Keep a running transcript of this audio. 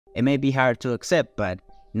It may be hard to accept, but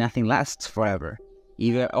nothing lasts forever,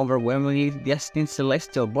 even overwhelmingly distant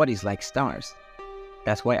celestial bodies like stars.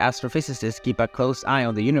 That's why astrophysicists keep a close eye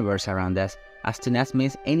on the universe around us, as to not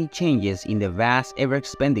miss any changes in the vast,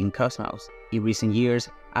 ever-expanding cosmos. In recent years,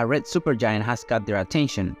 a red supergiant has caught their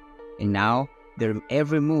attention, and now their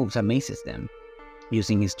every move amazes them.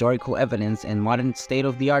 Using historical evidence and modern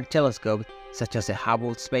state-of-the-art telescopes, such as the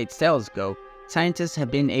Hubble Space Telescope, scientists have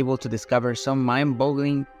been able to discover some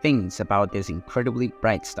mind-boggling things about this incredibly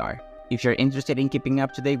bright star. If you're interested in keeping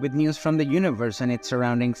up to date with news from the universe and its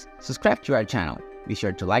surroundings, subscribe to our channel. Be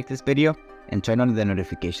sure to like this video and turn on the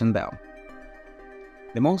notification bell.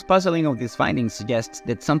 The most puzzling of these findings suggests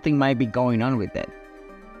that something might be going on with it.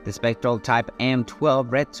 The spectral type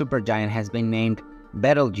M12 red supergiant has been named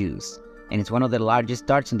Betelgeuse, and it's one of the largest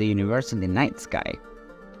stars in the universe in the night sky.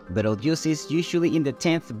 Betelgeuse is usually in the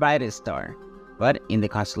 10th brightest star, but in the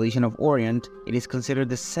constellation of Orion, it is considered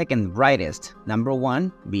the second brightest, number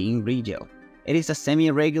 1 being Rigel. It is a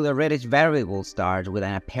semi-regular reddish variable star with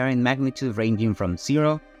an apparent magnitude ranging from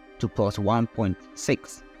 0 to plus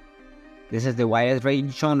 1.6. This is the widest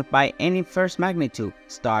range shown by any first magnitude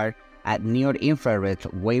star at near-infrared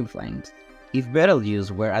wavelengths. If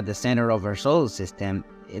Betelgeuse were at the center of our solar system,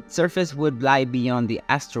 its surface would lie beyond the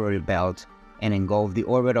asteroid belt and engulf the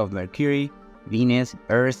orbit of Mercury, Venus,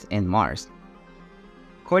 Earth, and Mars.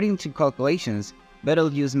 According to calculations,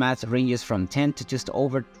 Betelgeuse's mass ranges from 10 to just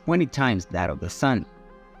over 20 times that of the Sun.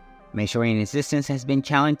 Measuring its distance has been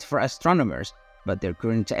challenged for astronomers, but their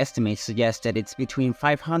current estimates suggest that it's between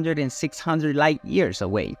 500 and 600 light-years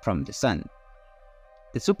away from the Sun.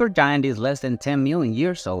 The supergiant is less than 10 million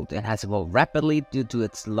years old and has evolved rapidly due to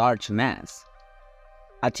its large mass.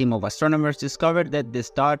 A team of astronomers discovered that the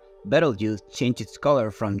star Betelgeuse changed its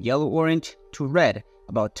color from yellow-orange to red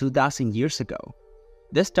about 2,000 years ago.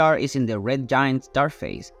 This star is in the red giant star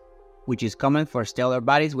phase, which is common for stellar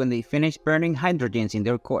bodies when they finish burning hydrogens in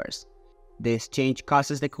their cores. This change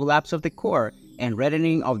causes the collapse of the core and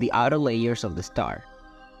reddening of the outer layers of the star.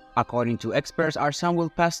 According to experts, our Sun will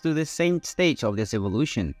pass through the same stage of this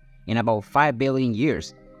evolution in about 5 billion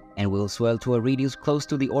years, and will swell to a radius close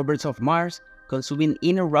to the orbits of Mars, consuming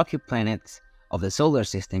inner rocky planets of the solar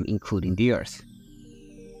system, including the Earth.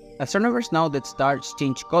 Astronomers know that stars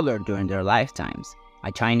change color during their lifetimes.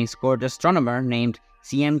 A Chinese court astronomer named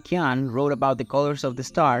Xian Qian wrote about the colors of the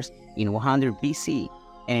stars in 100 BC,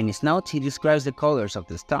 and in his notes he describes the colors of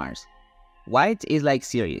the stars. White is like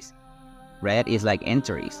Sirius, red is like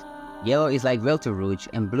Antares, yellow is like Betelgeuse,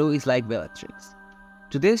 and blue is like Bellatrix.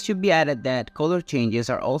 To this should be added that color changes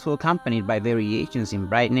are also accompanied by variations in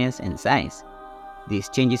brightness and size. These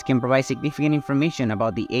changes can provide significant information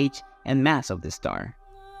about the age and mass of the star.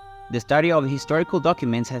 The study of historical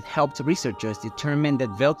documents has helped researchers determine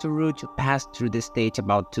that Betelgeuse passed through this stage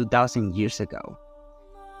about 2,000 years ago.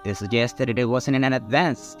 This suggests that it was in an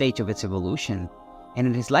advanced stage of its evolution, and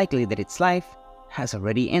it is likely that its life has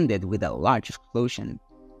already ended with a large explosion.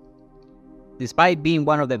 Despite being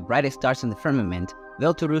one of the brightest stars in the firmament,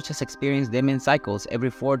 Betelgeuse has experienced dimming cycles every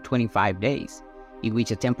 425 days, in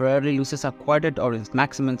which it temporarily loses a quarter of its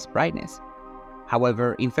maximum brightness.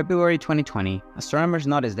 However, in February 2020, astronomers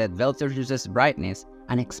noticed that Betelgeuse's brightness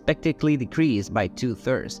unexpectedly decreased by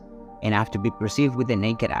 2/3, enough to be perceived with the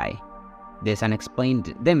naked eye. This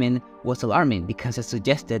unexplained dimming was alarming because it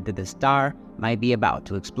suggested that the star might be about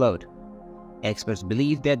to explode. Experts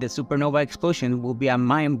believe that the supernova explosion will be a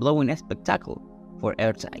mind-blowing spectacle for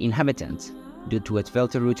Earth's inhabitants due to its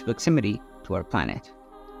Betelgeuse proximity to our planet.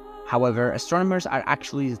 However, astronomers are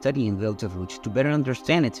actually studying Betelgeuse to better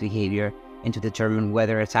understand its behavior and to determine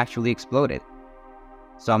whether it's actually exploded.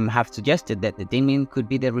 Some have suggested that the dimming could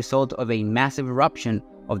be the result of a massive eruption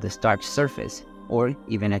of the star's surface, or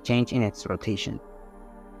even a change in its rotation.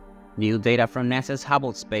 New data from NASA's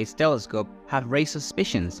Hubble Space Telescope have raised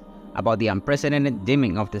suspicions about the unprecedented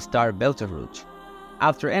dimming of the star Betelgeuse.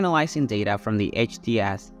 After analyzing data from the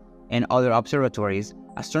HTS and other observatories,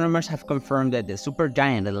 astronomers have confirmed that the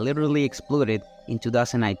supergiant literally exploded in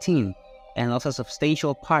 2019 and lost a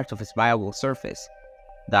substantial part of its viable surface,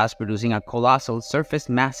 thus producing a colossal surface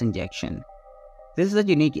mass injection. This is a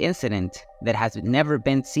unique incident that has never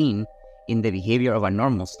been seen in the behavior of a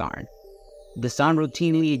normal star. The Sun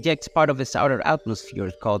routinely ejects part of its outer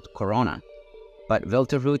atmosphere called corona, but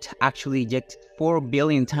Betelgeuse actually ejects 4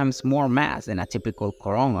 billion times more mass than a typical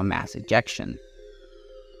corona mass ejection.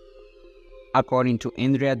 According to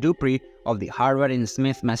Andrea Dupree of the Harvard and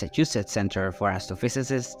Smith, Massachusetts Center for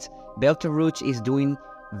Astrophysicists, Betelgeuse is doing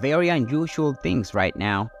very unusual things right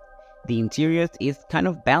now. The interior is kind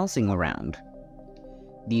of bouncing around.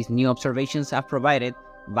 These new observations have provided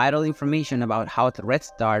vital information about how the red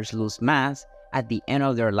stars lose mass at the end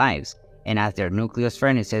of their lives and as their nucleus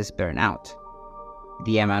furnaces burn out.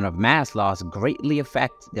 The amount of mass loss greatly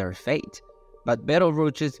affects their fate, but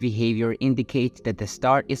Betelgeuse's behavior indicates that the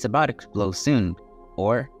star is about to explode soon,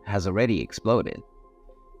 or has already exploded.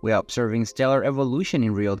 We are observing stellar evolution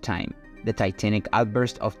in real time. The titanic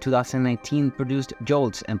outburst of 2019 produced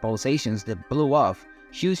jolts and pulsations that blew off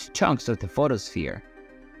huge chunks of the photosphere,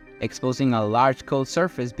 exposing a large cold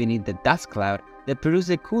surface beneath the dust cloud that produced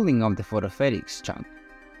the cooling of the photophatic chunk.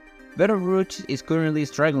 Betelgeuse is currently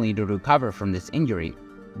struggling to recover from this injury.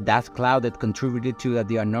 That cloud that contributed to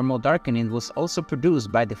the abnormal darkening was also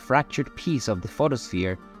produced by the fractured piece of the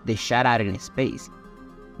photosphere that shot out in space.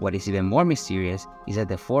 What is even more mysterious is that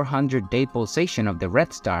the 400-day pulsation of the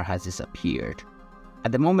red star has disappeared.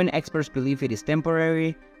 At the moment, experts believe it is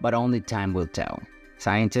temporary, but only time will tell.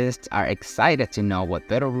 Scientists are excited to know what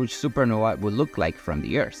Betelgeuse supernova will look like from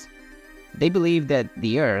the Earth. They believe that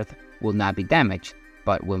the Earth will not be damaged,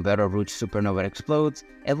 but when Betelgeuse supernova explodes,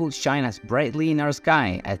 it will shine as brightly in our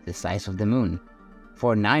sky as the size of the moon.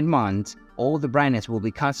 For 9 months, all the brightness will be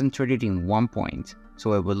concentrated in one point,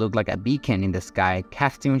 so it will look like a beacon in the sky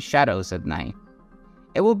casting shadows at night.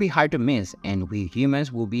 It will be hard to miss, and we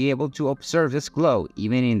humans will be able to observe this glow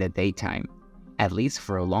even in the daytime, at least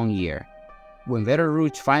for a long year. When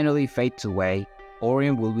Betelgeuse finally fades away,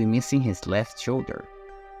 Orion will be missing his left shoulder.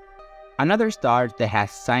 Another star that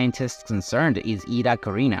has scientists concerned is Eta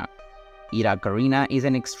Carinae. Eta Carinae is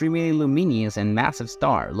an extremely luminous and massive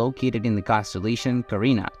star located in the constellation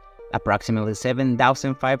Carinae, approximately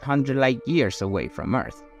 7,500 light-years away from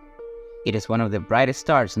Earth. It is one of the brightest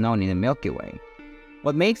stars known in the Milky Way.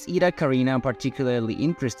 What makes Eta Carinae particularly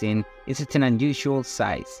interesting is its unusual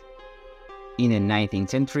size. In the 19th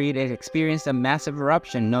century, it experienced a massive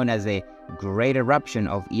eruption known as the Great Eruption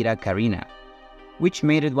of Eta Carinae, which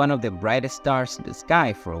made it one of the brightest stars in the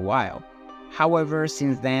sky for a while. However,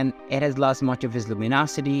 since then, it has lost much of its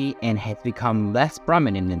luminosity and has become less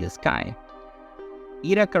prominent in the sky.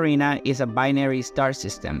 Eta Carinae is a binary star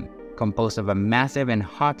system composed of a massive and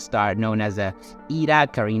hot star known as the Eta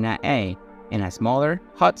Carinae A and a smaller,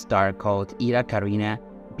 hot star called Eta Carinae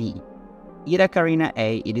B. Eta Carinae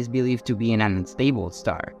A it is believed to be an unstable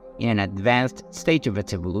star in an advanced stage of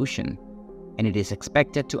its evolution, and it is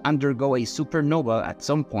expected to undergo a supernova at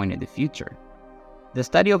some point in the future. The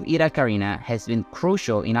study of Eta Carinae has been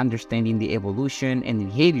crucial in understanding the evolution and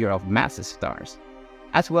behavior of massive stars,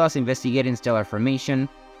 as well as investigating stellar formation,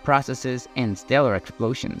 processes, and stellar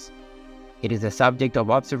explosions. It is the subject of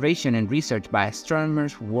observation and research by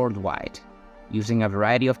astronomers worldwide, using a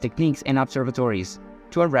variety of techniques and observatories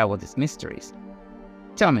to unravel these mysteries.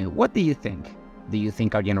 Tell me, what do you think? Do you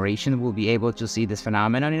think our generation will be able to see this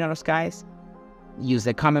phenomenon in our skies? Use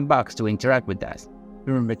the comment box to interact with us.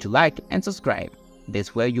 Remember to like and subscribe.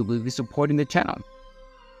 This way you will be supporting the channel.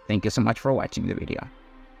 Thank you so much for watching the video.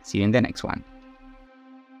 See you in the next one.